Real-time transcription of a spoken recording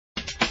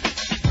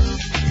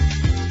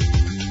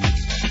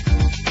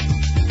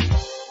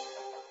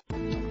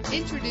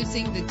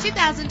Introducing the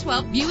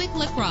 2012 Buick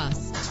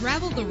LaCrosse.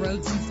 Travel the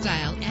roads in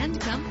style and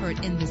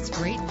comfort in this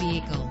great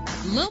vehicle.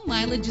 Low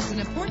mileage is an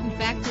important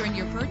factor in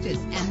your purchase,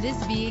 and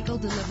this vehicle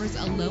delivers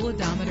a low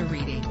odometer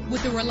reading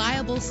with a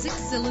reliable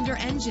 6-cylinder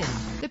engine.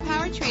 The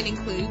powertrain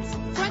includes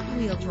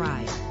front-wheel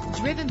drive,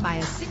 driven by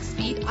a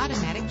 6-speed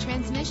automatic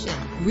transmission.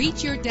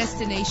 Reach your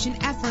destination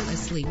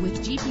effortlessly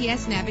with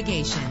GPS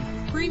navigation.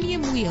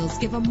 Premium wheels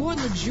give a more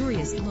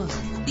luxurious look.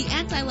 The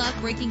anti-lock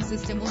braking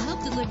system will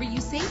help deliver you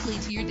safely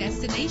to your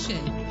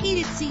destination.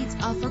 Heated seats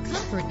offer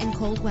comfort in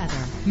cold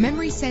weather.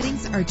 Memory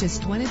settings are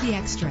just one of the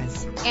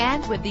extras.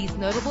 And with these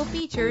notable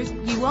features,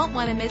 you won't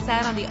want to miss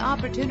out on the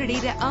opportunity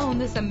to own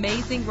this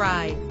amazing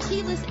ride.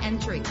 Keyless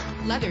entry,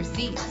 leather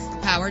seats,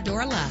 power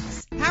door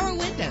locks, power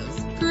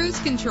windows, cruise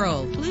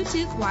control,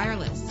 Bluetooth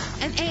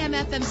wireless, an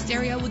AM/FM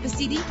stereo with a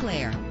CD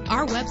player.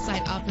 Our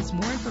website offers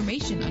more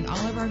information on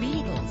all of our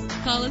vehicles.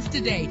 Call us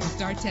today to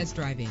start test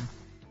driving.